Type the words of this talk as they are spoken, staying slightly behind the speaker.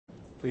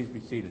Please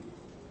be seated.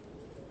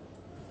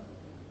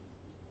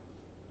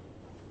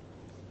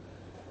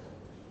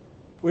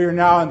 We are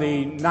now in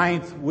the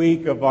 9th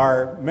week of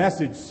our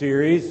message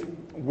series,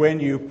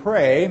 When You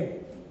Pray.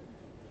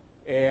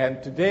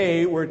 And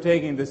today we're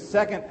taking the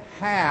second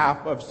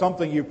half of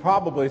something you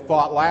probably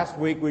thought last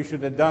week we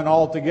should have done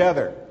all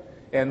together.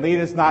 And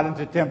lead us not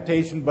into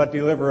temptation, but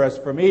deliver us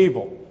from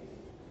evil.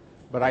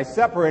 But I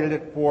separated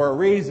it for a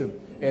reason.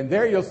 And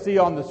there you'll see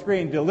on the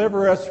screen,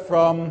 deliver us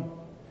from...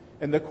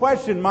 And the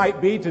question might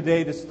be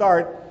today to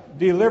start,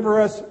 deliver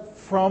us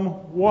from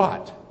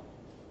what?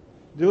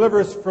 Deliver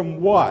us from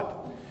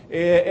what?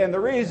 And the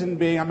reason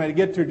being, I'm going to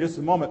get to in just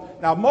a moment.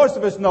 Now, most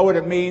of us know what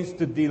it means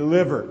to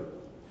deliver.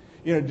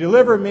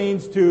 Deliver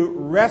means to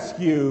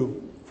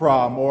rescue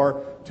from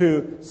or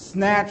to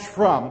snatch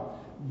from.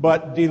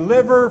 But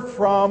deliver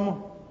from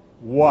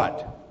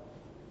what?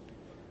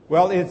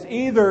 Well, it's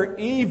either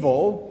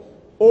evil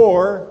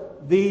or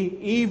the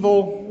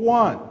evil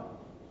one.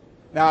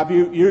 Now, if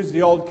you use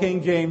the old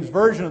King James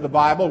Version of the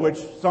Bible, which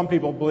some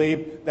people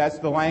believe that's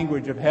the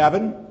language of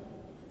heaven,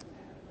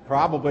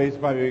 probably it's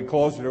probably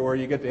closer to where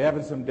you get to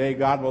heaven someday,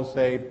 God will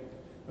say,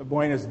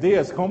 Buenos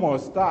dias, ¿cómo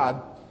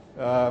estás?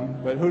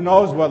 But who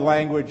knows what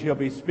language he'll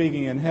be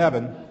speaking in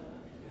heaven.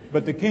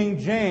 But the King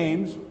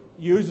James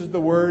uses the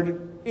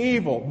word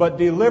evil, but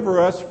deliver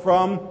us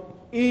from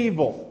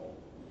evil.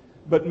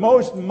 But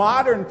most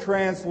modern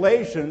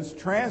translations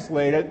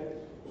translate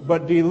it,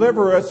 but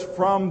deliver us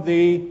from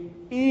the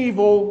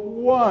evil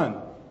one.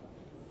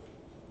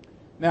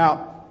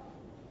 Now,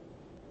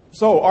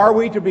 so are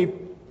we to be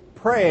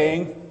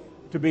praying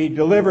to be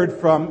delivered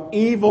from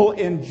evil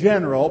in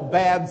general,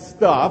 bad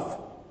stuff,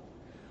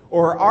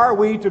 or are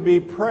we to be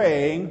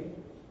praying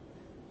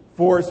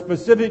for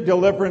specific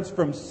deliverance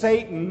from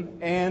Satan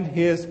and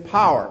his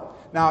power?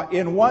 Now,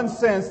 in one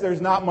sense, there's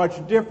not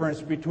much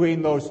difference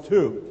between those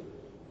two.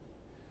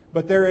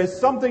 But there is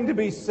something to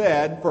be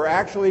said for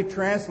actually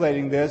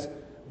translating this,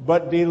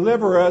 but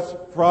deliver us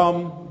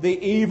from the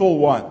evil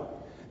one.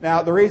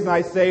 Now, the reason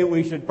I say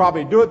we should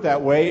probably do it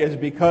that way is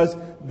because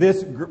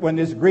when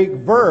this Greek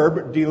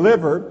verb,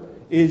 deliver,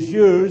 is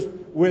used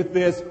with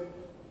this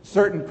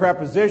certain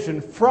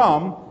preposition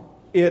from,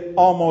 it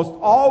almost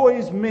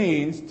always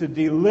means to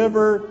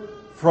deliver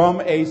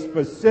from a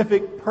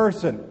specific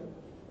person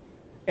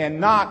and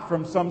not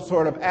from some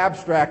sort of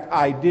abstract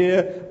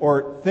idea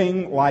or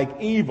thing like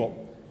evil.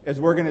 As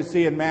we're going to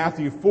see in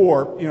Matthew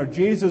 4,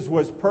 Jesus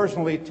was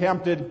personally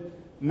tempted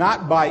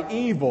not by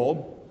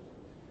evil,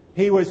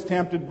 he was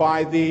tempted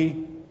by the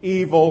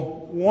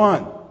evil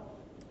one.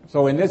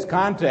 So in this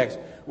context,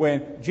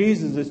 when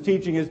Jesus is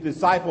teaching his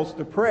disciples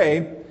to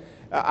pray,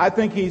 I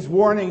think he's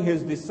warning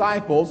his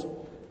disciples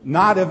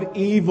not of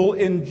evil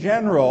in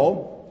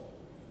general,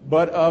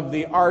 but of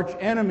the arch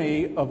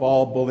enemy of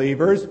all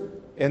believers,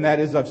 and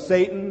that is of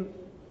Satan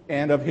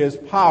and of his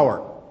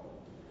power.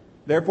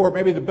 Therefore,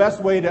 maybe the best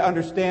way to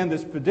understand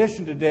this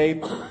petition today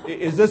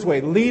is this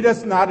way. Lead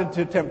us not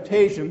into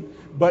temptation,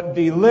 but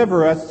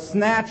deliver us,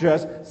 snatch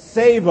us,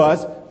 save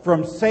us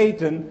from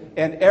Satan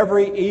and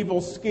every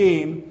evil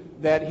scheme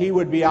that he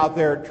would be out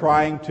there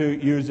trying to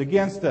use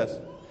against us.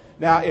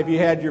 Now, if you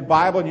had your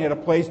Bible and you had a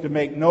place to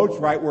make notes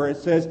right where it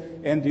says,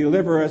 and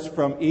deliver us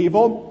from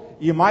evil,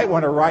 you might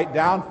want to write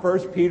down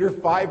 1 Peter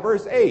 5,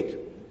 verse 8.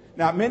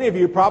 Now, many of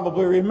you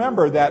probably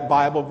remember that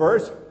Bible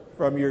verse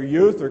from your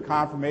youth or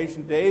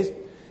confirmation days.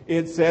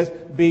 It says,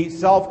 be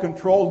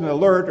self-controlled and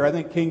alert, or I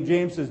think King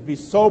James says, be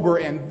sober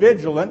and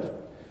vigilant,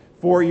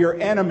 for your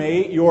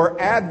enemy,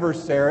 your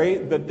adversary,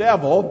 the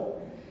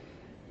devil,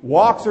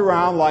 walks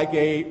around like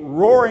a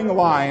roaring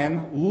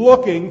lion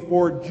looking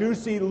for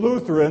juicy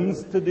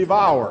Lutherans to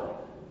devour.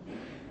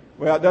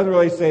 Well, it doesn't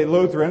really say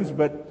Lutherans,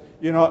 but,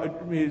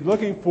 he's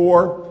looking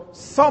for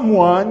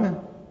someone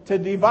to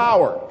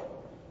devour.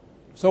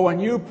 So when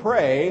you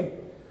pray,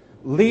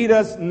 lead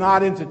us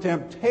not into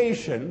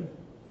temptation,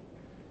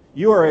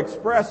 you are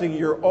expressing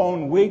your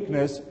own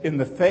weakness in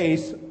the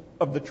face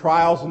of the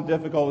trials and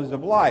difficulties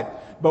of life.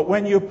 But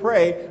when you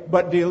pray,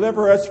 but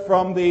deliver us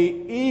from the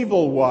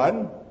evil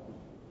one,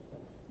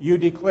 you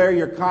declare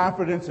your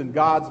confidence in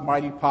God's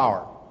mighty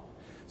power.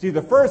 See,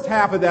 the first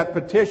half of that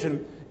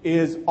petition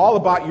is all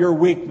about your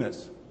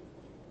weakness.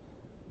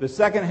 The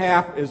second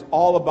half is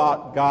all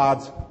about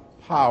God's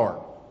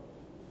power.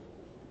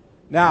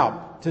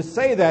 Now, to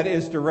say that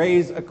is to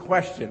raise a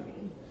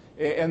question.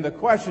 And the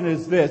question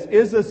is this: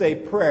 is this a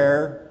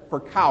prayer for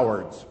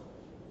cowards?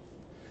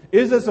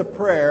 Is this a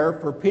prayer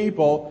for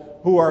people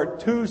who are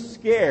too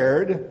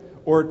scared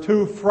or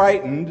too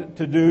frightened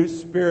to do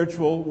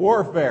spiritual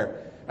warfare?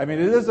 I mean,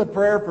 is this a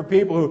prayer for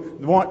people who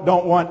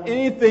don't want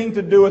anything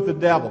to do with the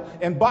devil?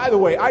 And by the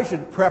way, I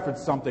should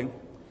preface something.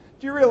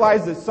 Do you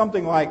realize that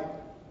something like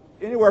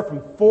anywhere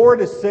from 4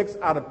 to 6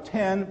 out of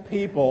 10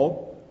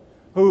 people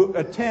who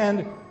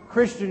attend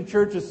Christian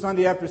churches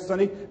Sunday after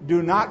Sunday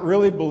do not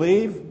really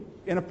believe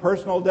in a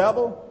personal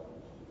devil?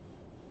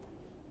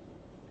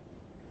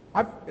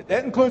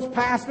 That includes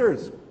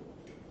pastors.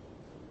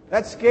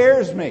 That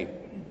scares me.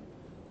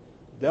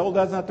 The devil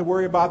doesn't have to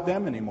worry about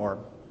them anymore.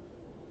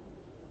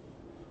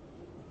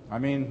 I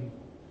mean,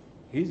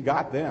 he's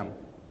got them.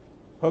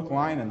 Hook,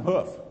 line, and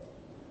hoof.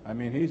 I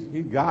mean,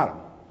 he's got them.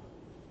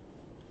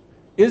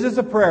 Is this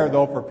a prayer,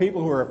 though, for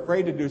people who are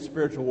afraid to do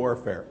spiritual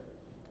warfare?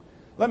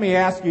 Let me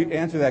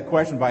answer that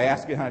question by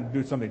asking how to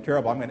do something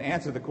terrible. I'm going to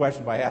answer the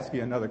question by asking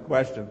another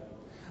question.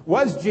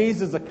 Was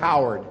Jesus a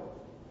coward?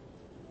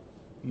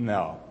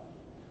 No.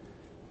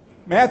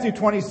 Matthew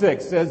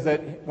 26 says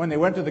that when they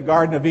went to the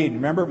Garden of Eden,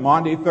 remember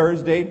Maundy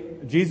Thursday,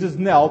 Jesus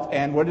knelt,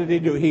 and what did he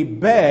do? He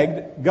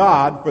begged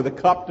God for the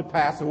cup to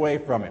pass away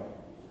from him.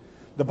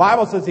 The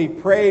Bible says he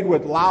prayed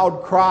with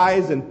loud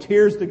cries and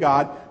tears to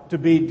God to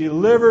be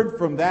delivered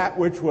from that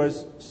which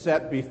was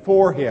set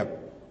before him.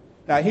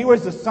 Now, he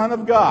was the Son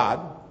of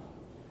God,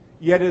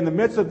 yet in the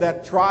midst of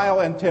that trial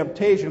and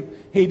temptation,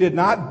 he did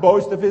not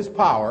boast of his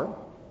power.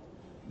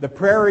 The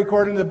prayer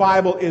recorded in the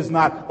Bible is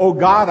not, "Oh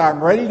God,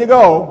 I'm ready to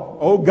go.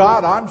 Oh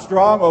God, I'm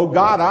strong. Oh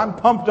God, I'm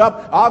pumped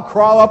up. I'll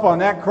crawl up on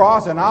that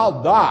cross and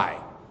I'll die."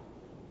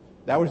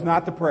 That was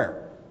not the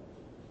prayer.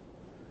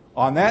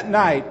 On that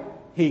night,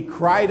 he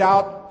cried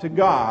out to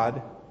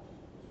God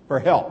for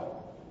help.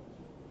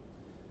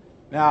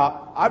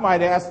 Now, I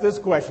might ask this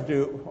question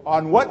too.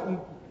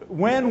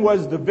 When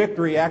was the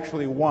victory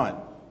actually won?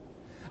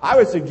 I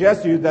would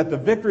suggest to you that the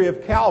victory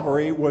of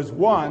Calvary was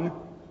won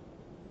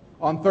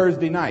on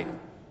Thursday night,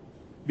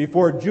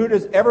 before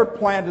Judas ever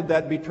planted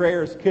that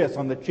betrayer's kiss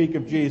on the cheek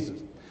of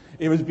Jesus.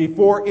 It was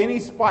before any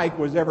spike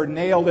was ever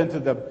nailed into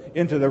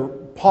the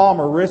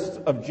palm or wrists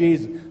of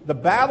Jesus. The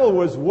battle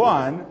was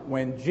won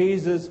when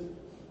Jesus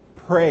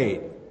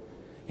prayed.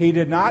 He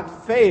did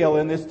not fail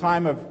in this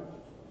time of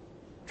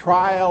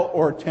trial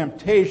or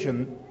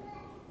temptation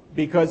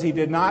because he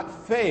did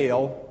not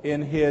fail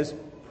in his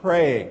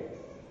praying.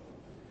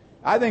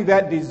 I think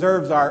that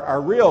deserves our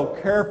real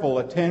careful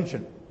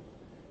attention.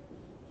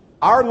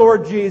 Our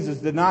Lord Jesus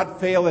did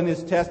not fail in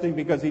his testing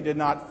because he did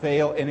not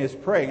fail in his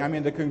praying. I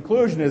mean, the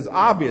conclusion is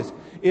obvious.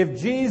 If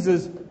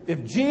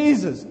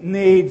Jesus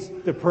needs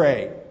to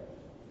pray,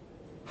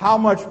 how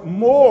much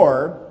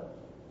more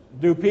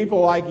do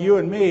people like you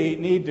and me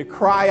need to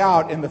cry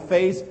out in the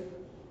face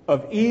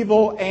of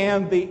evil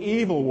and the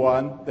evil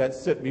one that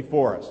sit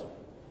before us?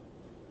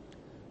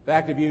 In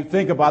fact, if you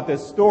think about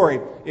this story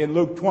in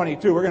Luke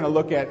 22, we're going to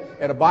look at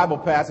a Bible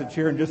passage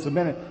here in just a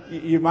minute.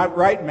 You might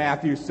write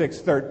Matthew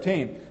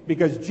 6:13,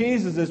 because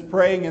Jesus is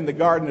praying in the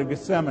Garden of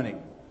Gethsemane.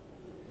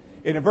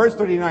 And in verse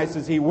 39 it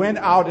says, "He went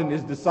out and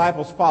his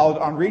disciples followed.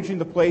 On reaching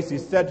the place, he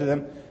said to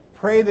them,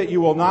 'Pray that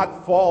you will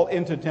not fall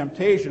into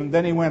temptation.'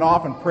 Then he went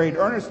off and prayed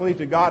earnestly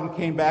to God and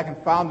came back and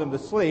found them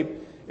asleep."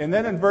 And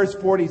then in verse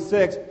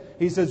 46,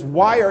 he says,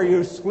 "Why are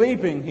you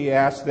sleeping?" he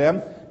asked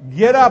them.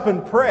 "Get up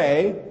and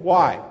pray."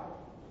 Why?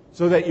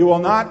 "So that you will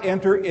not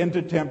enter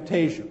into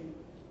temptation."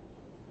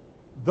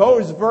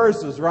 Those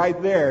verses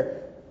right there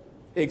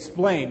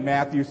explain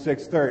Matthew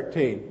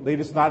 6:13. "Lead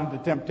us not into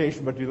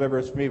temptation, but deliver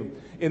us from evil."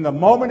 In the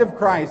moment of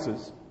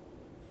crisis,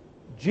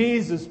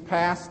 Jesus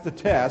passed the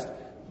test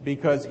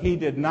because he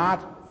did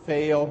not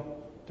fail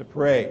to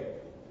pray.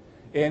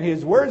 And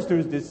his words to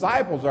his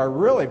disciples are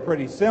really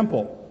pretty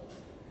simple.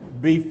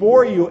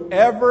 Before you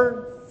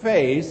ever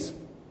face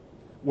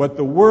what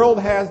the world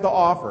has to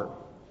offer,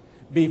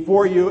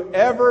 before you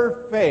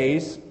ever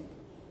face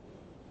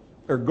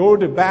or go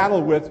to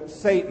battle with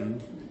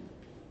Satan,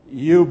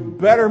 you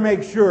better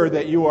make sure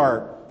that you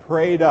are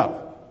prayed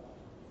up.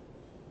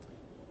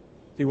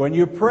 See, when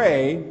you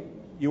pray,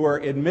 you are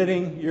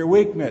admitting your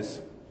weakness.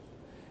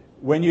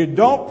 When you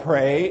don't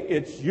pray,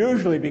 it's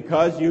usually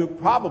because you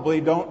probably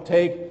don't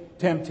take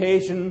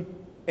temptation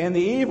and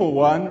the evil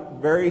one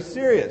very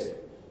serious.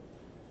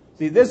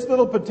 See, this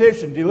little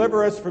petition,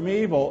 "Deliver us from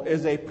evil,"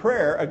 is a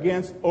prayer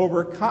against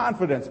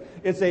overconfidence.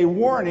 It's a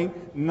warning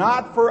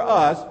not for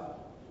us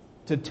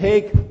to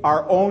take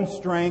our own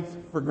strength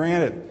for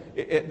granted.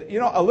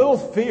 A little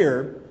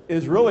fear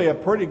is really a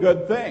pretty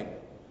good thing.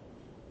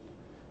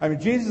 I mean,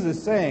 Jesus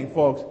is saying,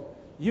 folks,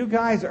 you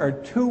guys are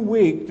too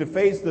weak to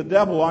face the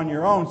devil on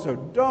your own, so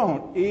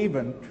don't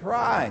even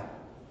try.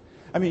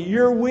 I mean,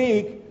 you're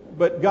weak,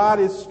 but God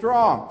is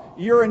strong.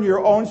 You're in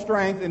your own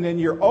strength, and in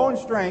your own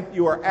strength,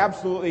 you are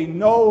absolutely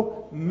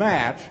no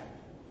match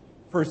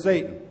for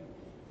Satan.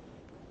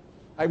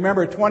 I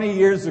remember 20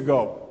 years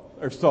ago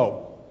or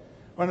so,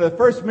 one of the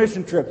first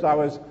mission trips I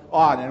was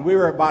on, and we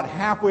were about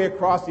halfway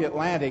across the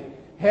Atlantic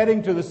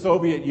heading to the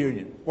Soviet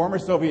Union, former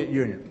Soviet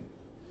Union.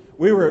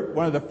 We were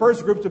one of the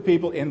first groups of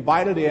people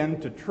invited in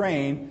to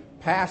train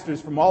pastors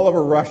from all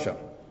over Russia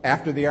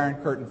after the Iron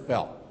Curtain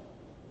fell.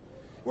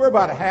 We're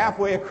about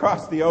halfway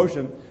across the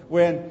ocean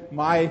when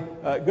my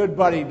good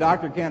buddy,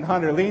 Dr. Ken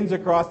Hunter, leans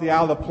across the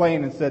aisle of the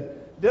plane and said,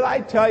 "Did I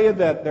tell you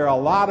that there are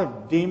a lot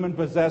of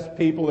demon-possessed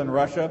people in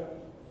Russia?"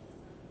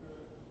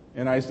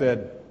 And I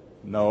said,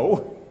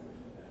 "No."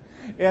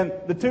 And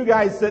the two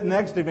guys sitting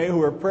next to me who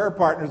were prayer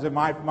partners in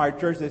my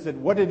church, they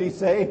said, "What did he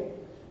say?"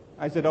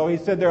 I said, "Oh, he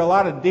said there are a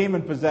lot of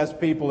demon-possessed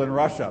people in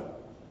Russia."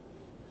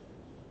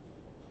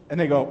 And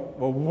they go,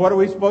 "Well, what are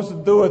we supposed to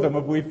do with them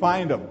if we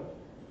find them?"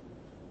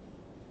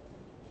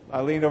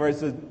 I leaned over and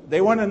said,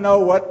 "They want to know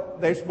what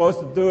they're supposed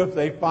to do if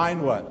they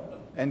find one."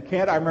 And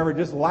Kent, I remember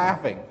just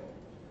laughing.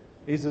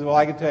 He says, well,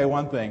 I can tell you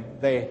one thing.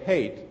 They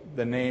hate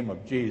the name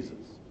of Jesus.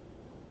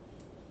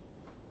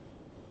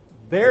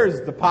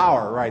 There's the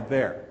power right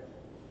there.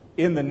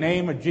 In the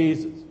name of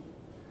Jesus.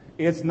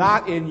 It's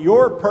not in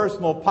your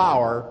personal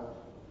power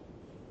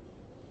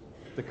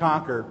to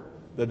conquer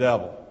the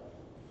devil.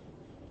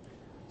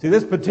 See,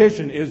 this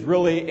petition is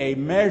really a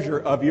measure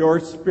of your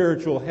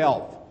spiritual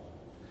health.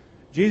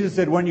 Jesus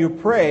said, when you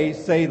pray,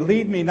 say,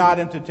 lead me not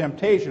into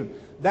temptation.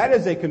 That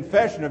is a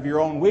confession of your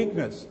own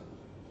weakness.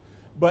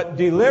 But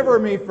deliver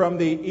me from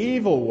the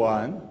evil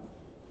one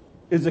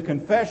is a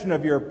confession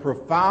of your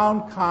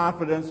profound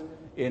confidence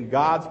in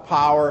God's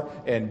power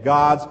and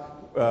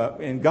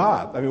in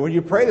God. I mean, when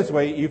you pray this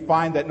way, you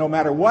find that no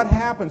matter what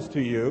happens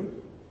to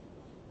you,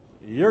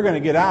 you're going to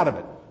get out of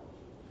it.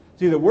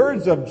 See, the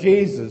words of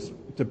Jesus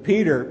to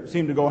Peter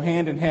seem to go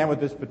hand in hand with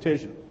this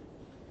petition.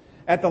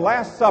 At the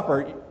Last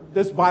Supper,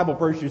 this Bible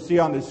verse you see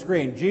on the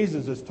screen,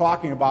 Jesus is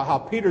talking about how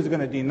Peter's going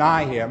to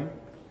deny him.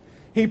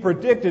 He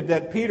predicted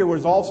that Peter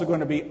was also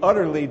going to be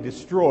utterly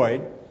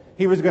destroyed.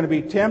 He was going to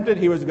be tempted,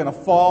 he was going to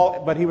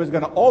fall, but he was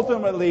going to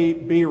ultimately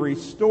be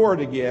restored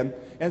again.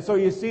 And so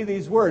you see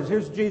these words.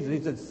 Here's Jesus.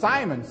 He said,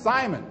 Simon,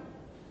 Simon,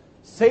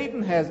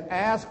 Satan has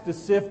asked to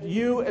sift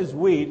you as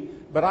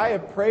wheat, but I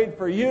have prayed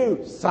for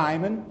you,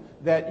 Simon,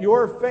 that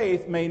your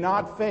faith may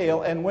not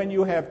fail, and when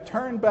you have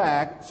turned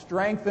back,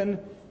 strengthen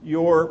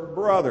your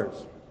brothers.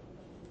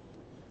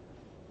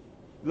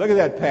 Look at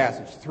that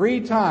passage.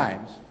 Three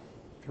times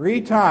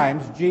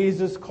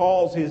Jesus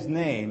calls his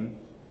name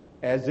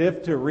as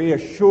if to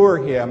reassure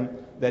him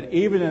that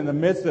even in the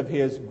midst of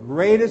his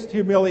greatest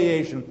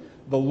humiliation,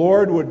 the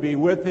Lord would be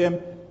with him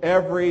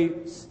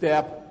every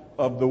step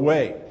of the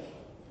way.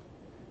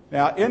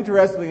 Now,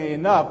 interestingly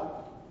enough,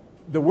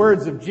 the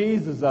words of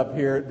Jesus up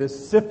here,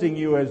 this sifting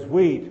you as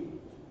wheat,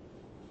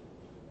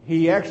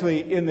 he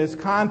actually, in this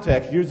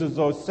context, uses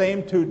those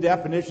same two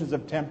definitions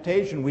of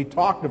temptation we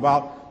talked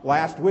about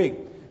last week.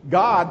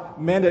 God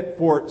meant it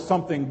for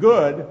something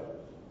good,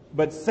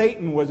 but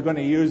Satan was going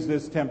to use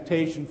this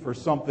temptation for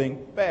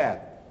something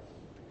bad.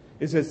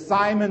 It says,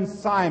 Simon,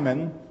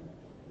 Simon,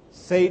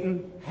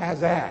 Satan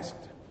has asked.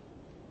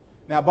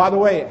 Now, by the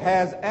way,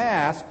 has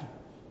asked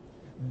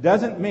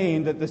doesn't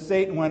mean that the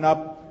Satan went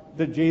up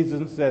to Jesus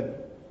and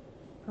said,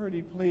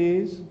 pretty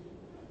please,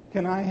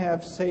 can I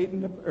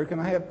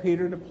have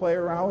Peter to play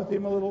around with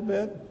him a little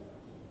bit?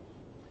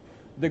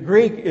 The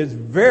Greek is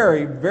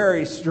very,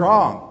 very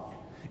strong.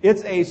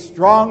 It's a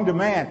strong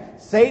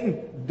demand.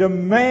 Satan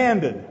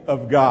demanded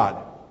of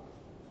God.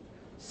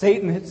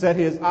 Satan had set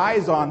his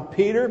eyes on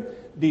Peter,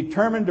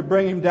 determined to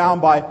bring him down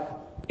by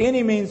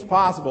any means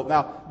possible.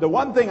 Now, the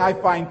one thing I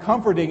find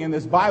comforting in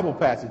this Bible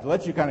passage,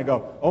 lets you kind of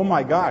go, oh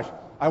my gosh,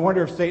 I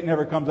wonder if Satan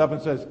ever comes up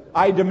and says,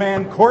 I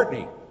demand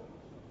Courtney.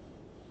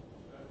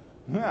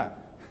 Yeah.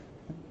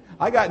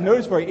 I got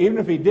news for you. Even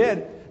if he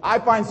did, I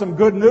find some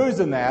good news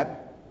in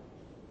that,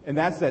 and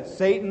that's that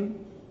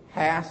Satan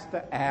has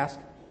to ask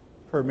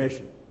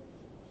permission.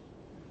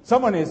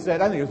 Someone has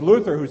said, I think it was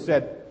Luther who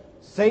said,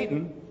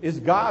 Satan is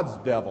God's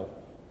devil.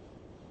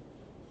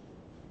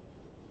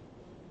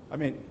 I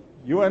mean,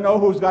 you want to know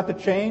who's got the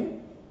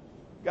chain?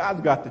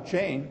 God's got the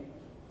chain.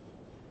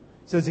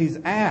 It says he's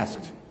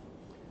asked.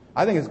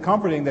 I think it's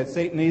comforting that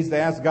Satan needs to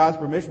ask God's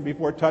permission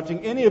before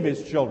touching any of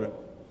his children.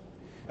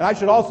 And I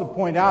should also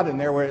point out in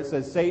there where it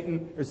says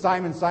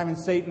Simon,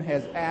 Satan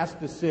has asked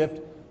to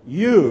sift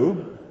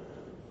you.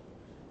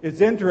 It's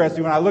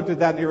interesting when I looked at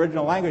that in the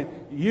original language,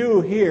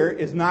 you here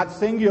is not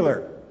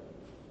singular.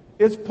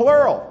 It's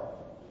plural.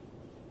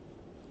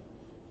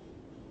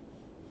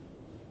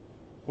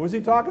 What was he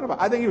talking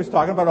about? I think he was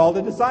talking about all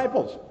the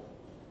disciples.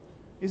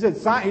 He said,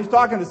 he's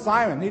talking to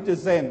Simon. He's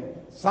just saying,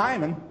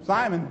 Simon,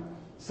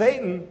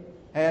 Satan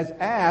has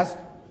asked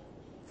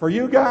for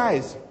you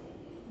guys.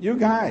 You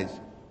guys.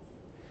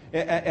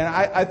 And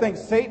I think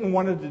Satan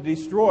wanted to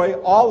destroy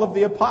all of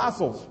the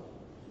apostles.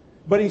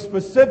 But he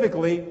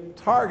specifically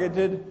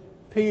targeted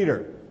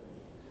Peter.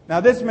 Now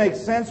this makes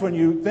sense when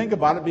you think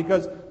about it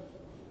because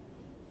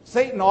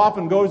Satan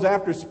often goes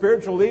after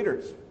spiritual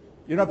leaders.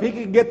 You know, if he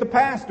can get the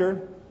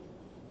pastor,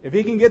 if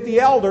he can get the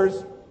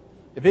elders,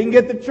 if he can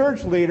get the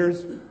church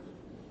leaders,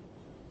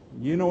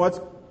 you know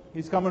what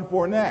he's coming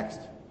for next.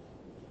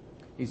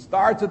 He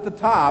starts at the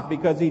top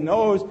because he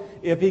knows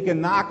if he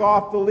can knock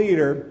off the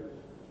leader,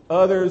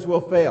 others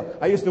will fail.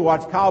 I used to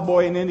watch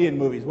cowboy and Indian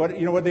movies. What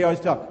they always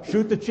tell?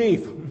 Shoot the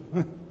chief.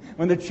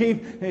 When the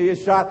chief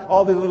is shot,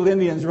 all the little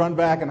Indians run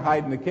back and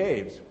hide in the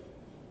caves.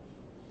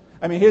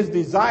 I mean, his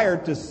desire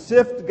to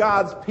sift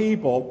God's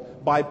people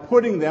by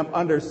putting them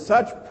under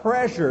such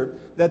pressure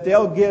that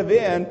they'll give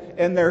in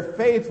and their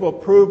faith will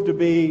prove to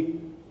be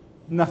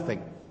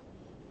nothing.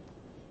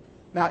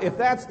 Now, if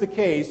that's the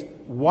case,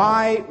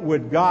 why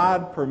would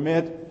God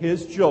permit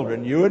his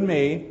children, you and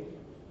me,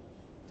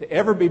 to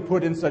ever be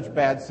put in such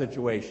bad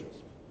situations?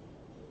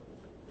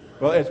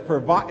 Well,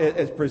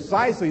 it's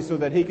precisely so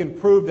that he can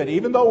prove that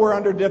even though we're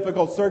under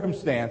difficult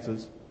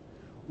circumstances,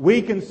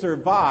 we can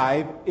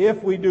survive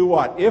if we do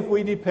what? If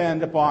we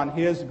depend upon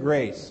his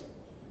grace.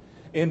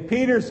 In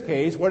Peter's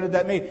case, what did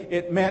that mean?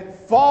 It meant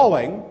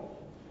falling,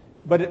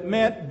 but it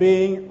meant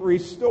being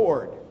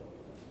restored.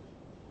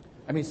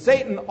 I mean,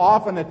 Satan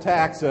often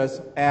attacks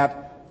us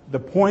at the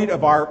point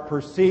of our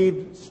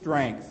perceived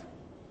strength,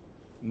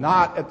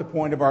 not at the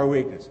point of our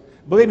weakness.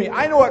 Believe me,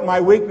 I know what my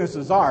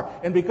weaknesses are,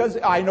 and because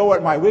I know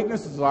what my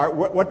weaknesses are,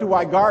 what do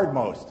I guard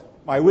most?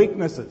 My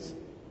weaknesses.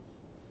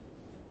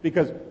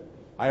 Because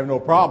I have no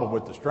problem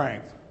with the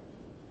strength.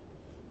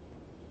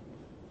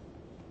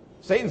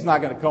 Satan's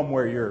not going to come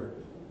where you're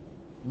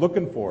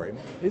looking for him.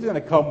 He's going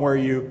to come where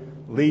you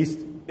least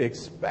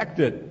expect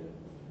it.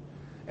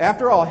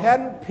 After all,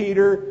 hadn't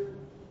Peter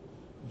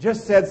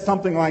just said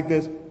something like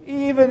this,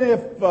 even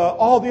if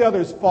all the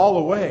others fall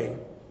away,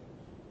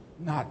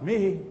 not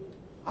me,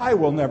 I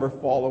will never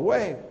fall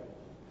away.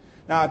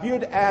 Now, if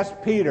you'd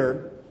asked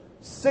Peter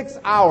 6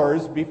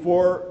 hours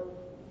before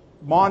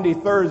Maundy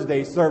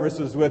Thursday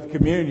services with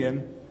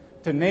communion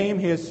to name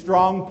his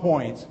strong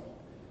points,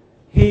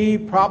 he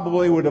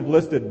probably would have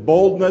listed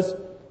boldness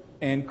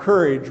and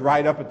courage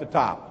right up at the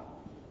top.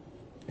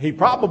 He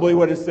probably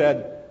would have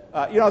said,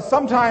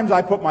 sometimes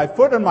I put my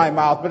foot in my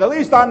mouth, but at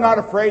least I'm not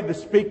afraid to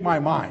speak my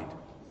mind.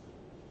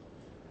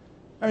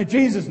 I mean,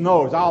 Jesus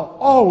knows I'll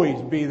always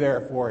be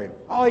there for him.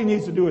 All he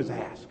needs to do is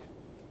ask.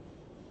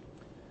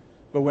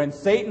 But when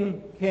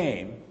Satan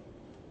came,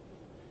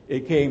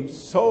 it came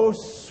so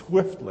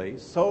swiftly,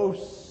 so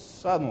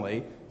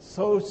suddenly,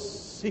 so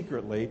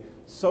secretly,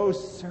 so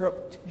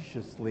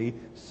surreptitiously,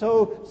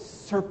 so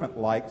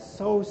serpent-like,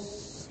 so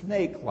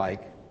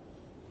snake-like,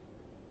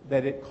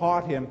 that it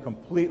caught him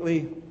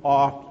completely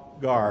off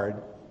guard.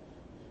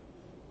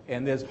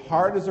 And this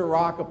hard as a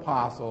rock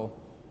apostle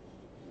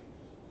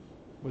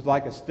was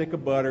like a stick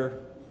of butter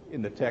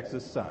in the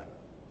Texas sun.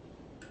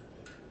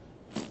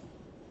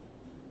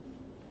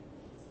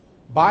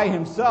 By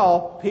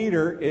himself,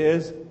 Peter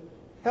is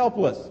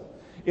helpless.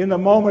 In the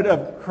moment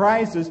of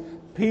crisis,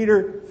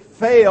 Peter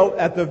failed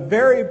at the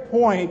very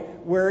point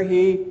where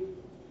he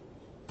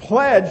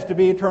pledged to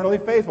be eternally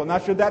faithful. Now,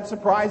 should that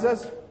surprise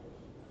us?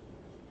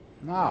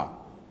 No.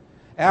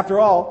 After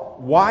all,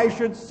 why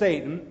should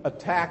Satan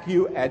attack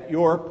you at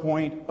your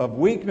point of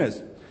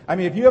weakness? I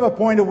mean, if you have a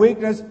point of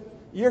weakness,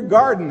 you're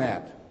guarding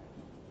that.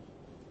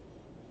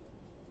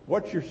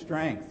 What's your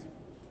strength?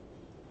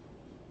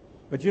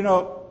 But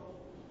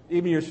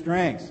even your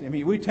strengths,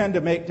 we tend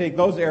to take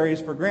those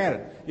areas for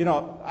granted.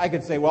 I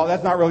could say, well,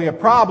 that's not really a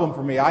problem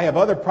for me. I have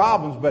other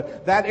problems,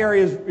 but that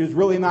area is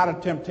really not a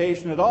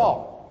temptation at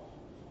all.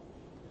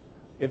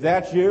 If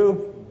that's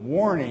you,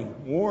 warning,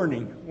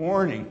 warning,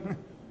 warning.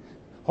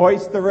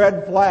 Hoist the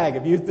red flag.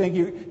 If you think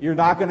you're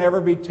not going to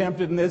ever be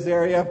tempted in this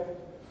area,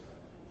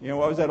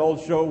 what was that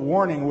old show?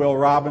 Warning, Will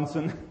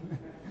Robinson.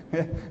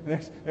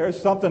 There's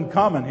something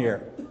coming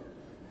here.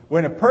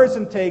 When a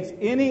person takes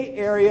any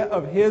area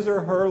of his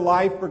or her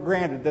life for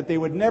granted, that they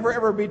would never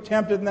ever be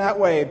tempted in that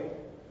way,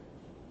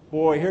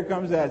 boy, here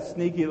comes that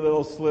sneaky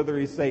little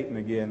slithery Satan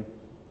again,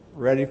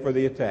 ready for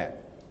the attack.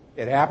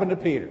 It happened to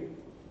Peter.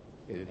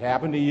 It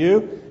happened to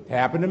you. It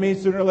happened to me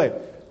sooner or later.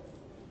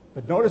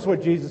 But notice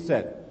what Jesus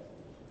said.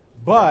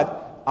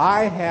 But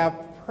I have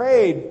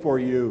prayed for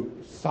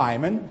you,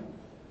 Simon,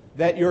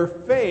 that your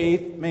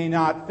faith may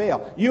not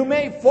fail. You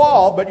may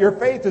fall, but your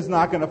faith is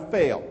not going to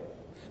fail.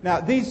 Now,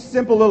 these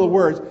simple little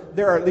words,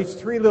 there are at least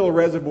 3 little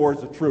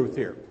reservoirs of truth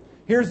here.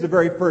 Here's the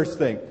very first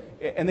thing.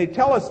 And they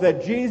tell us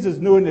that Jesus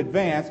knew in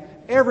advance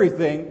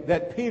everything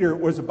that Peter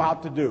was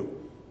about to do.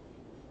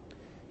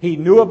 He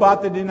knew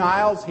about the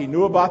denials. He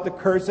knew about the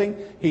cursing.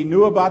 He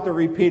knew about the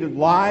repeated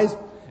lies.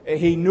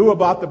 He knew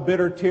about the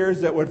bitter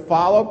tears that would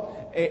follow.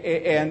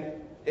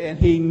 And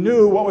he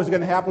knew what was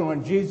going to happen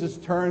when Jesus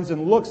turns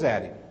and looks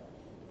at him.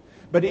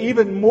 But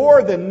even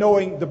more than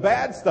knowing the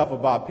bad stuff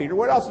about Peter,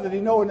 what else did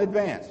he know in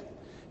advance?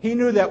 He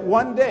knew that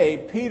one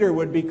day Peter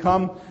would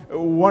become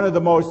one of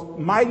the most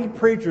mighty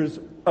preachers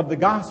of the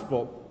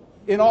gospel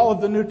in all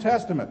of the New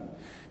Testament.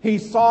 He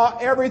saw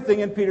everything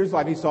in Peter's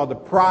life. He saw the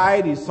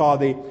pride, he saw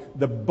the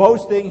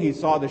boasting, he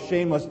saw the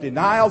shameless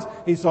denials,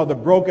 he saw the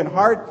broken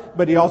heart,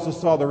 but he also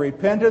saw the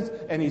repentance,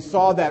 and he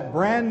saw that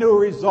brand new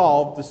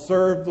resolve to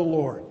serve the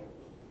Lord.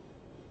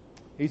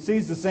 He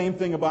sees the same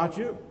thing about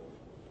you.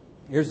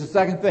 Here's the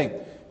second thing.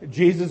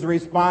 Jesus'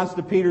 response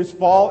to Peter's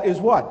fall is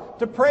what?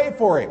 To pray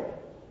for him.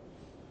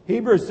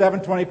 Hebrews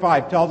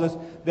 7:25 tells us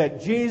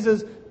that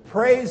Jesus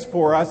prays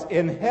for us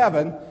in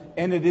heaven,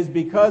 and it is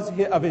because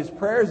of his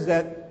prayers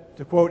that,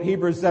 to quote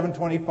Hebrews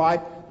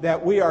 7:25,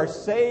 that we are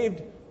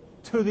saved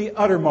to the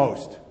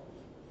uttermost.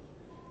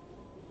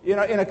 In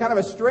a kind of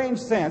a strange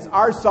sense,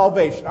 our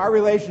salvation, our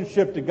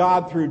relationship to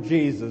God through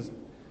Jesus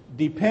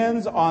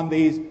depends on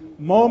these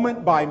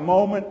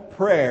moment-by-moment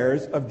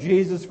prayers of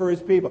Jesus for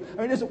his people.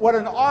 What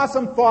an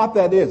awesome thought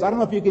that is. I don't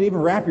know if you can even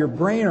wrap your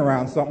brain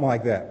around something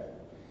like that.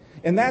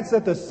 And that's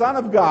that the Son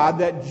of God,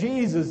 that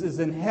Jesus is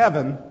in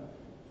heaven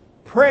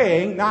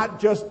praying not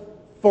just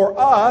for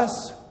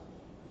us,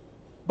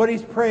 but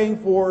he's praying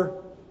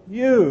for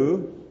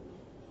you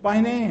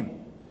by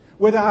name.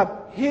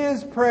 Without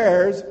his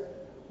prayers,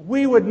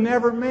 we would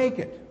never make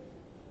it.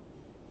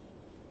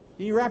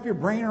 Can you wrap your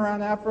brain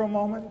around that for a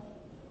moment?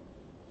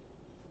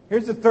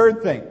 Here's the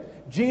third thing.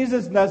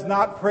 Jesus does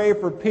not pray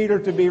for Peter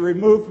to be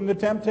removed from the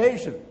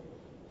temptation.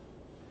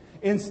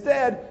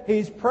 Instead,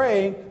 he's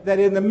praying that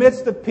in the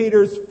midst of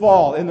Peter's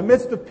fall, in the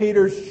midst of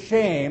Peter's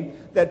shame,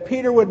 that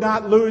Peter would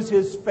not lose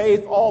his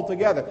faith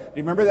altogether. Do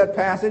you remember that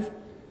passage?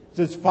 It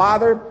says,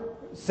 Father,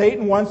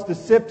 Satan wants to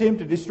sift him,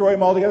 to destroy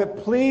him altogether.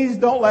 Please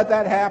don't let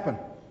that happen.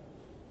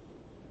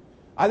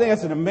 I think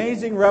that's an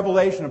amazing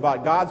revelation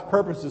about God's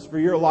purposes for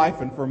your life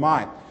and for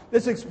mine.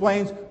 This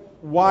explains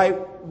why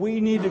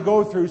we need to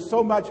go through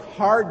so much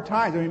hard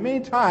times. I mean, many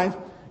times,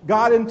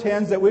 God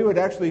intends that we would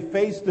actually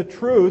face the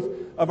truth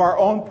of our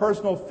own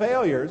personal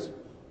failures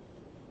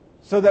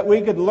so that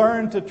we could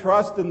learn to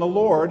trust in the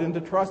Lord and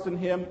to trust in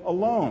Him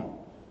alone.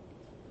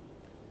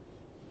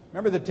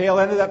 Remember the tail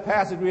end of that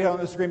passage we had on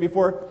the screen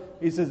before?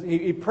 He says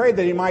he prayed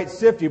that He might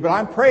sift you, but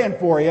I'm praying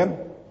for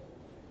you.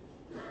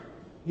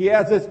 He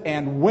adds this,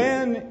 and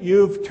when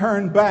you've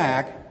turned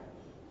back,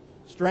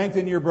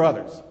 strengthen your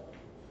brothers.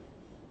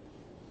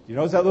 You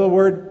notice that little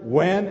word,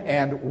 when,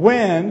 and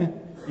when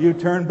you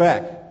turn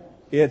back.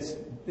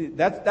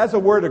 That's a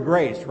word of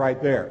grace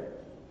right there.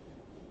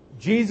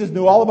 Jesus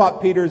knew all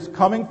about Peter's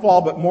coming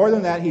fall, but more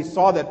than that, He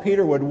saw that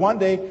Peter would one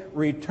day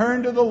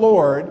return to the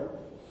Lord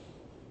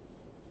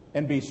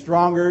and be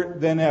stronger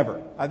than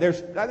ever. I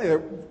think there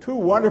are two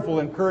wonderful,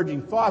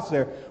 encouraging thoughts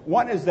there.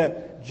 One is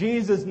that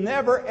Jesus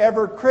never,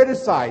 ever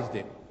criticized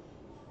him.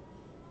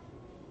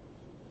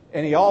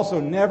 And He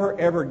also never,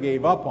 ever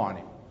gave up on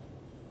him.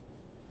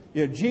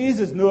 You know,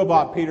 Jesus knew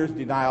about Peter's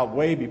denial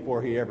way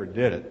before He ever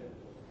did it.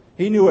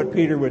 He knew what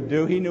Peter would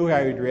do. He knew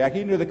how he'd react.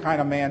 He knew the kind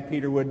of man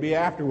Peter would be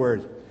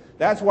afterwards.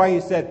 That's why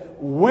He said,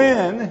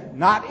 when,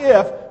 not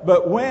if,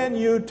 but when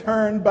you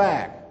turn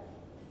back.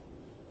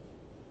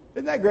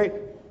 Isn't that great?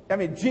 I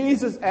mean,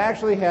 Jesus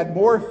actually had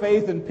more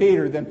faith in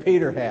Peter than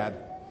Peter had.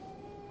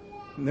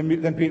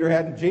 Than Peter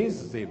had in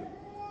Jesus even.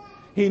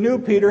 He knew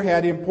Peter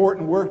had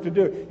important work to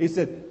do. He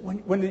said,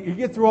 when you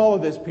get through all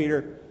of this,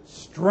 Peter,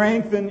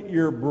 strengthen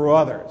your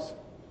brothers.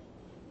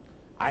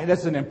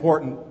 That's an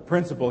important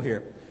principle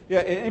here. Yeah,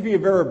 if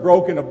you've ever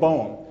broken a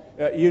bone,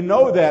 you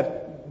know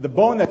that the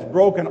bone that's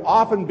broken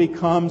often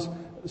becomes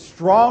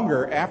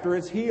stronger after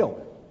it's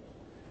healed.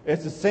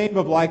 It's the same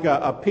of like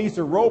a piece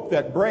of rope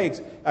that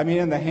breaks. I mean,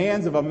 in the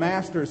hands of a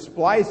master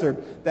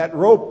splicer, that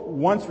rope,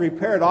 once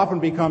repaired, often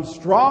becomes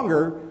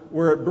stronger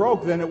where it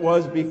broke than it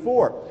was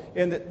before.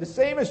 And the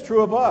same is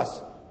true of us.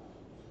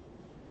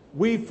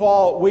 We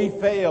fall, we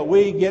fail,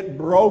 we get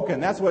broken.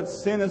 That's what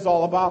sin is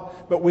all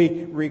about. But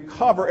we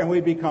recover and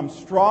we become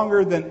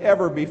stronger than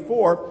ever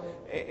before.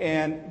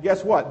 And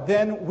guess what?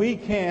 Then we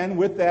can,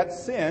 with that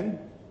sin,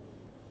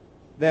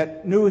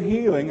 that new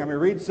healing,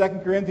 read 2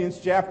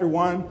 Corinthians chapter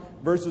 1,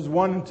 verses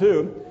 1 and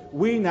 2,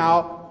 we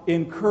now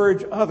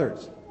encourage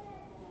others.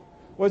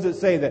 What does it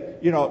say?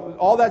 That,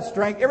 all that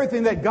strength,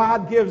 everything that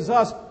God gives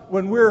us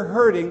when we're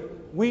hurting,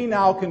 we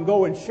now can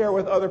go and share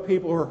with other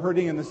people who are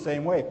hurting in the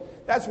same way.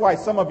 That's why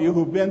some of you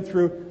who've been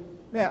through,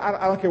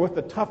 I don't care what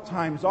the tough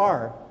times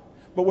are,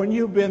 but when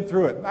you've been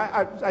through it,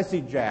 I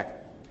see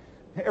Jack.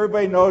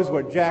 Everybody knows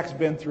what Jack's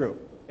been through.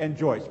 And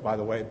Joyce, by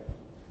the way.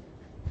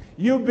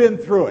 You've been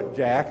through it,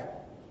 Jack.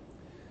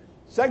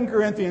 2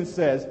 Corinthians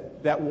says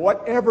that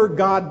whatever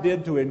God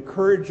did to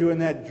encourage you in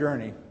that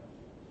journey,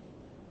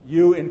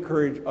 you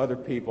encourage other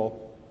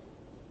people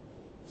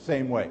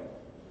same way.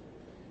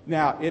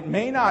 Now, it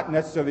may not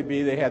necessarily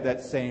be they had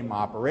that same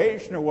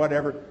operation or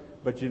whatever,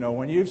 but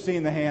when you've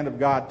seen the hand of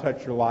God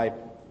touch your life,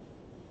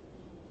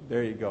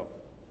 there you go.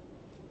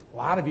 A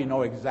lot of you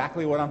know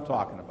exactly what I'm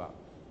talking about.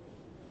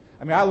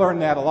 I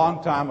learned that a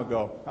long time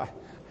ago.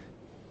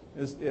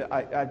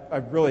 I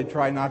really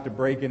try not to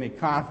break any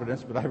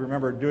confidence, but I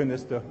remember doing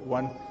this to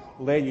one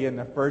lady in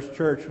the first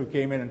church who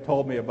came in and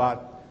told me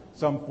about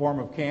some form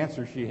of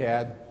cancer she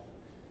had.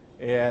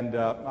 And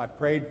I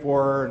prayed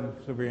for her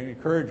and to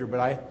encourage her, but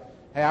I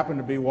happened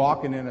to be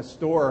walking in a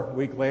store a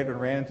week later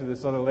and ran into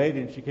this other lady,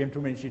 and she came to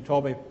me and she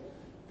told me,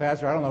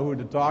 Pastor, I don't know who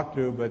to talk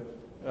to, but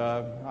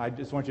I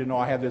just want you to know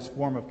I have this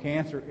form of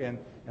cancer. And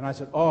I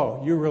said,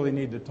 oh, you really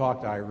need to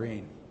talk to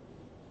Irene.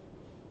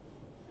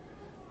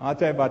 I'll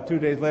tell you, about 2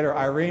 days later,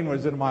 Irene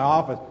was in my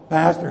office.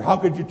 Pastor, how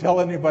could you tell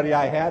anybody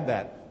I had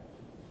that?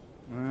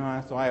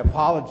 So I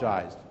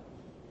apologized.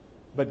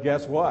 But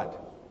guess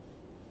what?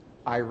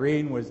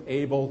 Irene was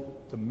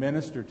able to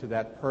minister to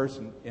that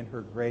person in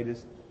her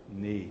greatest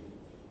need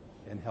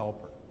and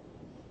help her.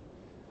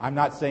 I'm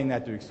not saying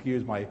that to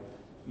excuse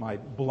my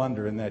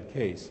blunder in that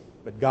case,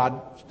 but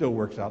God still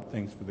works out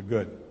things for the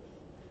good.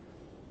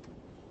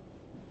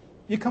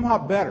 You come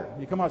out better.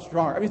 You come out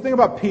stronger. Think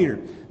about Peter.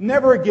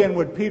 Never again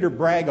would Peter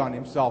brag on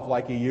himself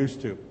like he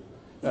used to.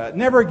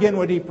 Never again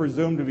would he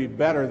presume to be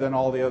better than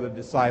all the other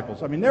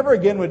disciples. Never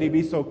again would he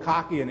be so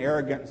cocky and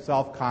arrogant and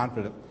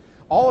self-confident.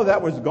 All of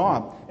that was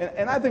gone.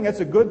 And I think it's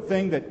a good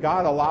thing that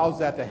God allows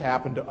that to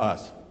happen to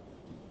us.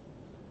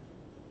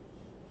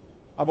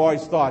 I've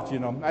always thought,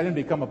 I didn't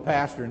become a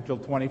pastor until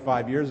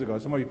 25 years ago.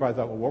 Some of you probably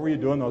thought, well, what were you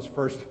doing those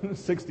first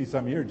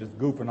 60-some years? Just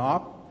goofing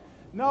off?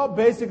 No,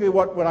 basically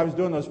what I was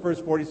doing those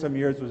first 40-some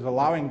years was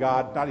allowing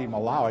God, not even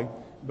allowing,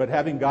 but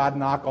having God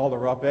knock all the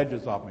rough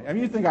edges off me. I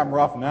mean, you think I'm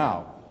rough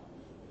now.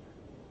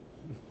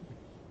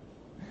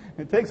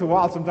 It takes a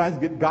while sometimes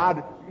to get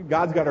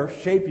God's got to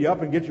shape you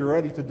up and get you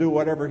ready to do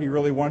whatever He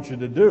really wants you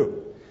to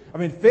do. I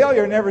mean,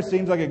 failure never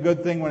seems like a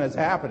good thing when it's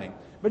happening.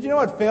 But you know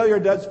what failure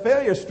does?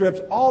 Failure strips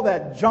all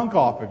that junk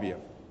off of you.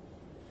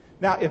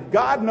 Now, if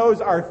God knows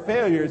our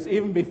failures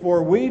even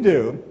before we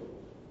do,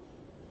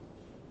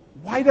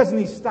 why doesn't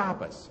He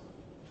stop us?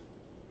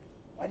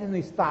 Why doesn't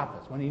He stop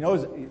us? When He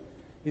knows,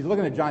 He's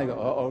looking at John, He goes,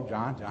 uh-oh,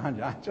 John,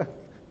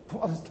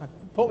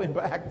 pull him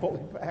back.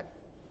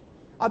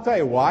 I'll tell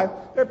you why.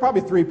 There are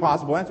probably three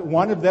possible answers.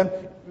 One of them,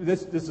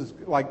 this is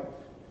like,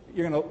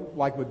 you're going to,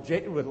 like with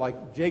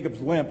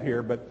Jacob's limp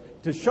here,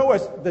 but to show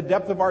us the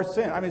depth of our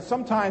sin. I mean,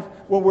 sometimes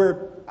when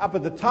we're up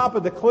at the top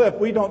of the cliff,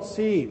 we don't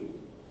see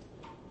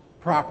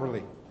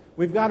properly.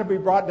 We've got to be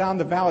brought down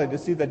the valley to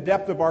see the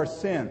depth of our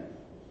sin.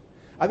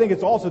 I think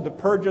it's also to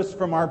purge us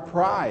from our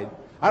pride.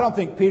 I don't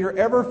think Peter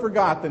ever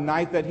forgot the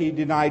night that he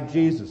denied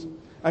Jesus.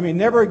 I mean,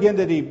 never again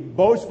did he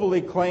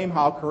boastfully claim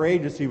how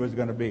courageous he was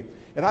going to be.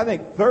 And I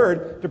think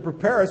third, to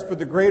prepare us for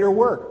the greater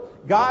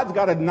work. God's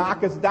got to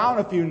knock us down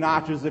a few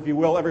notches, if you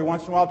will, every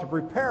once in a while to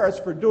prepare us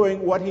for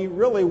doing what He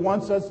really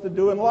wants us to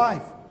do in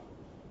life.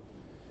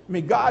 I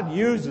mean, God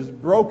uses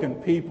broken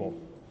people.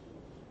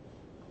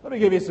 Let me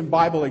give you some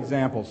Bible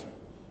examples.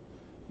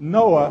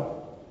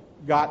 Noah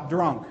got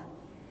drunk.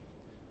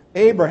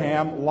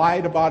 Abraham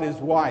lied about his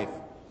wife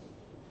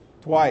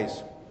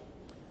twice.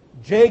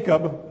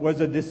 Jacob was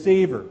a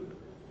deceiver.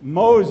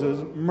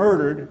 Moses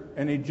murdered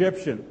an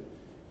Egyptian.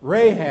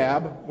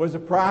 Rahab was a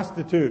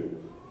prostitute.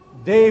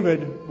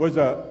 David was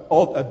an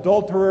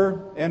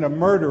adulterer and a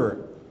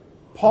murderer.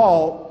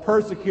 Paul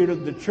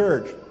persecuted the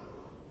church.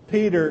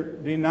 Peter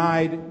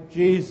denied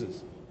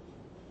Jesus.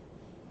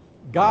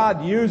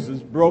 God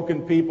uses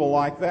broken people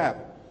like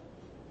that.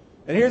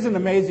 And here's an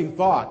amazing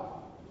thought.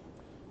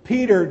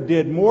 Peter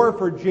did more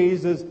for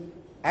Jesus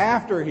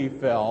after he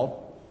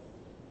fell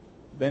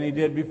than he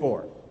did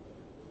before.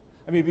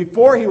 I mean,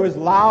 before he was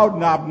loud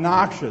and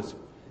obnoxious.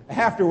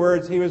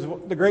 Afterwards, he was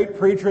the great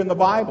preacher in the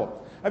Bible.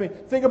 I mean,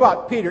 think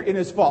about Peter in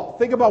his fall.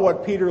 Think about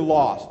what Peter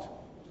lost.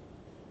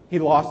 He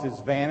lost his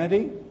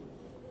vanity.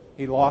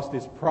 He lost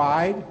his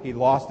pride. He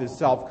lost his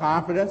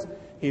self-confidence.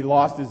 He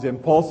lost his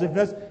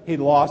impulsiveness. He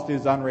lost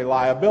his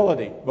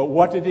unreliability. But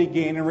what did he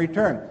gain in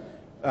return?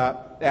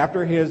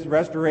 After his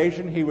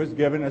restoration, he was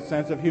given a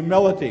sense of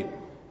humility.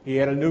 He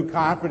had a new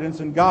confidence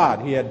in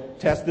God. He had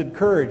tested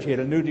courage. He had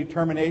a new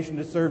determination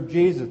to serve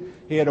Jesus.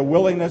 He had a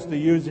willingness to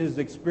use his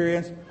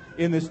experience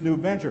in this new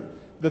venture.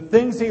 The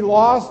things he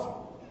lost,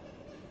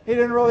 he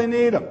didn't really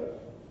need them.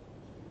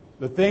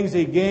 The things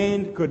he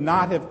gained could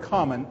not have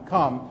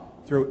come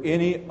through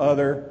any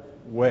other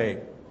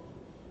way.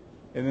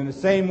 And in the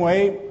same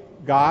way,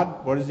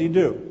 God, what does He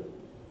do?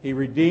 He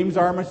redeems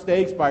our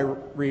mistakes by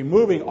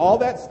removing all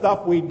that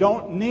stuff we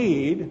don't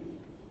need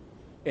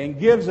and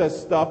gives us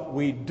stuff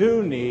we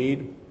do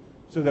need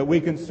so that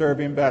we can serve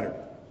Him better.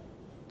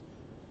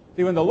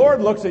 See, when the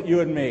Lord looks at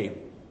you and me,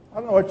 I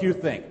don't know what you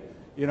think.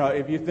 You know,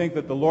 if you think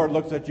that the Lord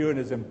looks at you and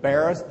is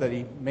embarrassed that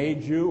He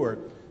made you or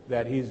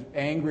that He's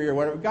angry or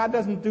whatever, God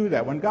doesn't do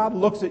that. When God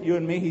looks at you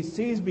and me, He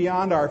sees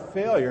beyond our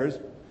failures.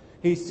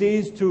 He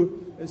sees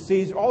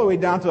all the way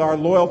down to our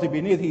loyalty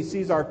beneath. He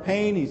sees our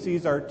pain. He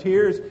sees our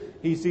tears.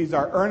 He sees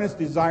our earnest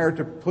desire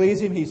to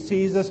please Him. He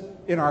sees us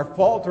in our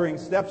faltering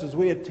steps as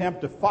we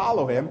attempt to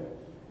follow Him.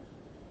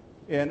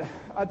 And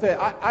I tell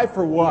you, I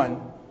for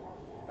one,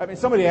 I mean,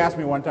 somebody asked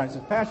me one time,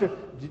 says, Pastor,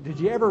 did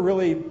you ever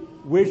really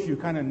wish you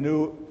kind of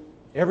knew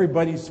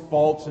everybody's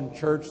faults in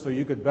church so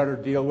you could better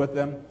deal with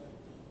them?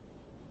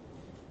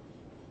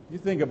 You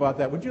think about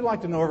that. Would you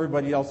like to know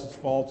everybody else's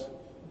faults?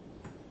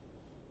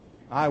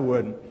 I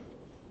wouldn't.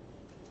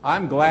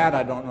 I'm glad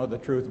I don't know the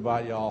truth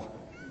about y'all.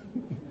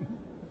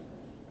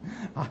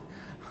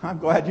 I'm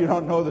glad you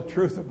don't know the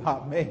truth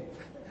about me.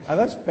 Now,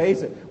 let's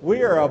face it,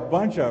 we are a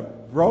bunch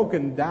of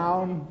broken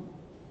down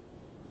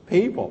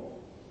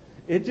people.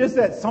 It's just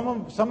that some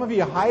of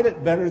you hide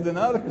it better than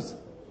others.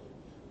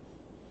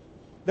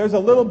 There's a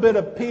little bit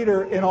of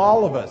Peter in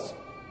all of us.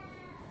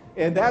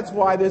 And that's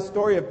why this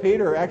story of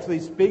Peter actually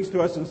speaks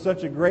to us in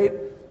such a great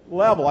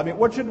level. I mean,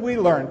 what should we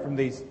learn from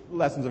these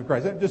lessons of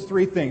Christ? Just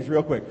three things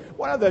real quick.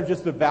 One of them is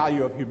just the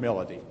value of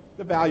humility.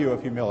 The value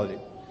of humility.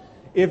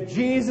 If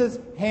Jesus,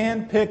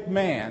 hand-picked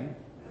man,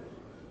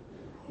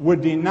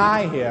 would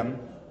deny Him,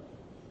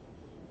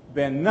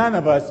 then none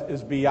of us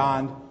is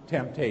beyond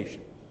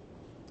temptation.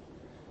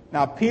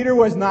 Now, Peter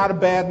was not a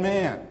bad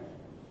man.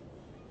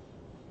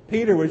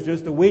 Peter was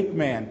just a weak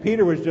man.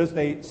 Peter was just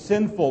a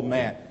sinful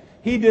man.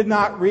 He did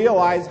not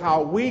realize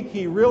how weak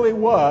he really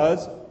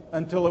was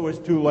until it was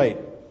too late.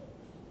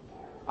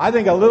 I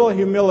think a little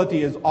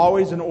humility is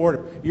always in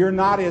order. You're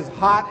not as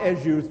hot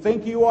as you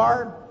think you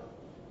are,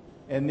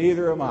 and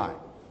neither am I.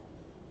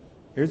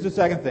 Here's the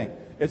second thing.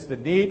 It's the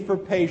need for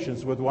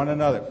patience with one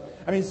another.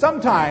 I mean,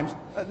 sometimes,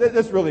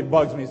 this really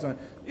bugs me.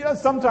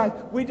 Sometimes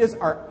we just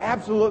are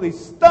absolutely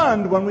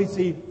stunned when we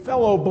see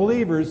fellow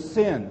believers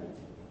sin.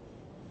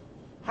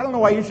 I don't know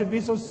why you should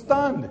be so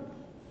stunned.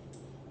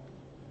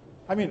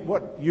 I mean,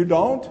 what, you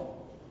don't?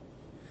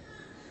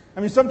 I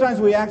mean, sometimes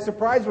we act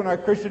surprised when our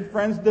Christian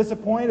friends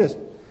disappoint us.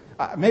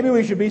 Maybe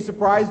we should be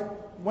surprised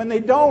when they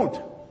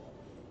don't.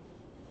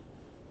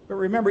 But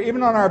remember,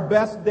 even on our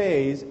best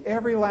days,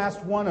 every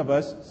last one of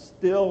us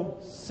still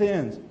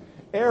sins.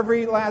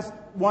 Every last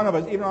one of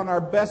us, even on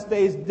our best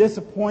days,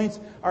 disappoints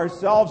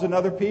ourselves and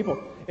other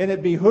people. And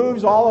it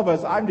behooves all of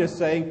us, I'm just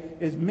saying,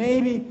 is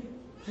maybe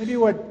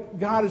what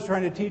God is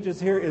trying to teach us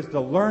here is to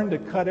learn to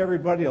cut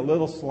everybody a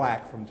little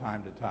slack from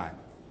time to time.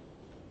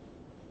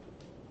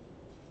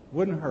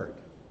 Wouldn't hurt.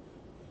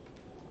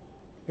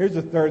 Here's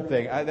the third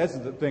thing. This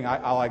is the thing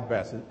I like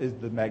best, is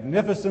the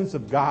magnificence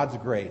of God's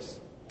grace.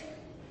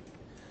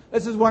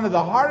 This is one of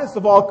the hardest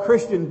of all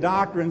Christian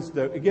doctrines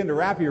to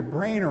wrap your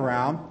brain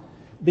around,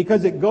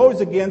 because it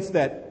goes against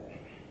that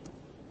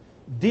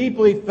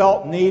deeply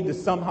felt need to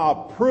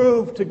somehow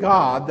prove to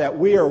God that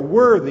we are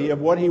worthy of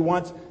what He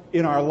wants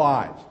in our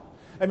lives.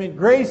 I mean,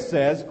 grace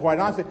says, quite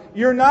honestly,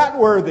 you're not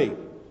worthy,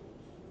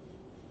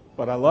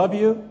 but I love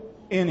you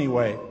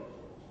anyway.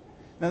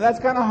 Now that's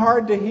kind of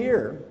hard to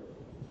hear,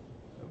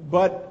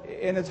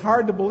 and it's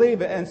hard to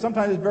believe, and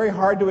sometimes it's very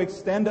hard to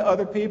extend to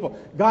other people.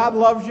 God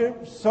loves you,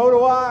 so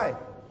do I.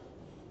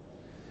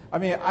 I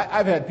mean,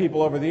 I've had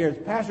people over the years,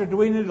 Pastor, do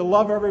we need to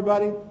love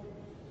everybody?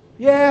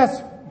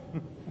 Yes.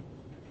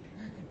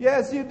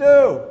 Yes, you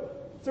do.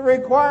 It's a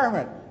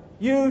requirement.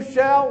 You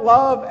shall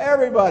love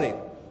everybody.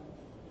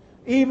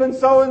 Even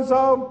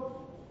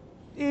so-and-so.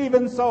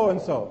 Even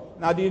so-and-so.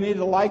 Now, do you need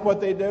to like what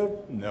they do?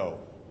 No.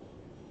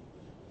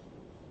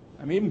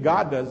 I mean, even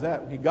God does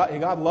that.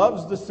 God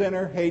loves the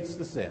sinner, hates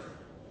the sin.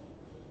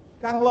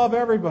 Got to love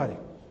everybody.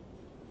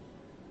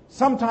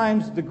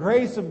 Sometimes the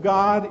grace of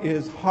God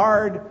is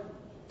hard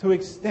to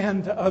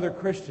extend to other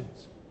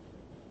Christians.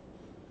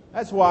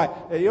 That's why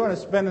you want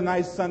to spend a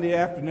nice Sunday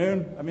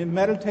afternoon,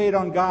 meditate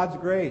on God's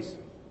grace.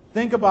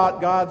 Think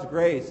about God's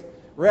grace.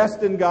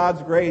 Rest in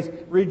God's grace.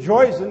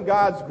 Rejoice in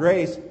God's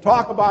grace.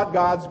 Talk about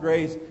God's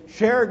grace.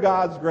 Share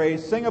God's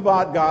grace. Sing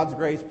about God's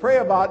grace. Pray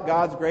about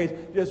God's grace.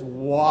 Just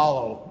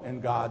wallow in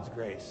God's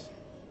grace.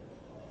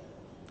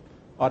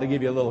 Ought to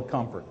give you a little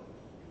comfort.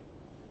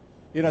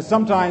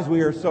 Sometimes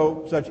we are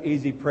such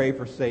easy prey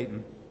for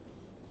Satan.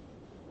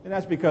 And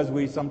that's because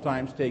we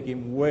sometimes take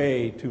him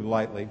way too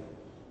lightly.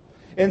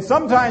 And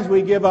sometimes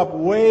we give up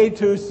way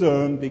too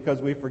soon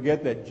because we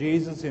forget that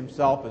Jesus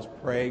Himself is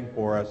praying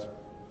for us.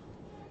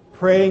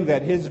 Praying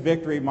that His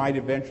victory might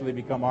eventually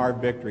become our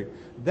victory.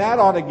 That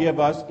ought to give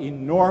us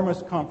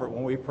enormous comfort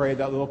when we pray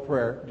that little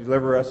prayer,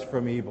 deliver us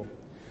from evil.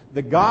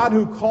 The God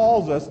who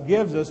calls us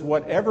gives us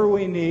whatever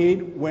we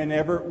need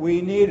whenever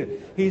we need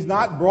it. He's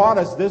not brought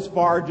us this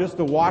far just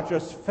to watch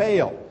us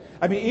fail.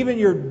 Even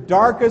your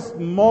darkest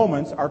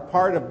moments are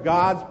part of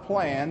God's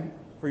plan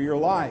for your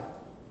life.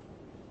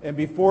 And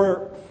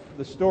before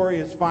the story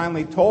is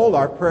finally told,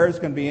 our prayers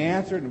can be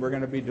answered and we're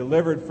going to be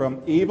delivered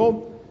from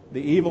evil,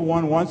 the evil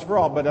one once for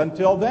all. But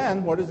until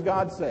then, what does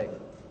God say?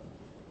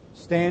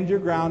 Stand your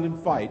ground and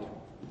fight,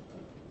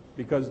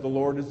 because the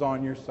Lord is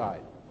on your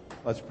side.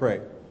 Let's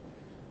pray.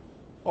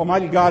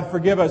 Almighty God,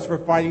 forgive us for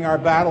fighting our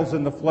battles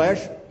in the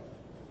flesh.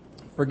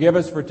 Forgive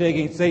us for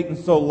taking Satan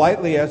so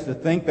lightly as to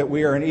think that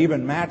we are an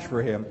even match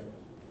for him.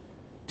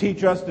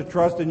 Teach us to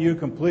trust in you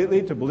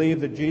completely, to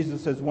believe that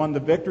Jesus has won the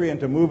victory, and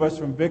to move us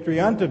from victory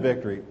unto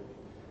victory.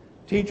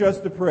 Teach us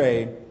to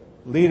pray,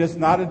 lead us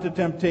not into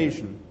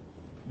temptation,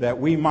 that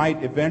we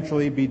might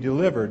eventually be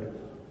delivered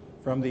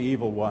from the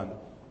evil one.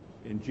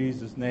 In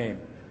Jesus' name,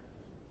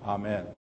 amen.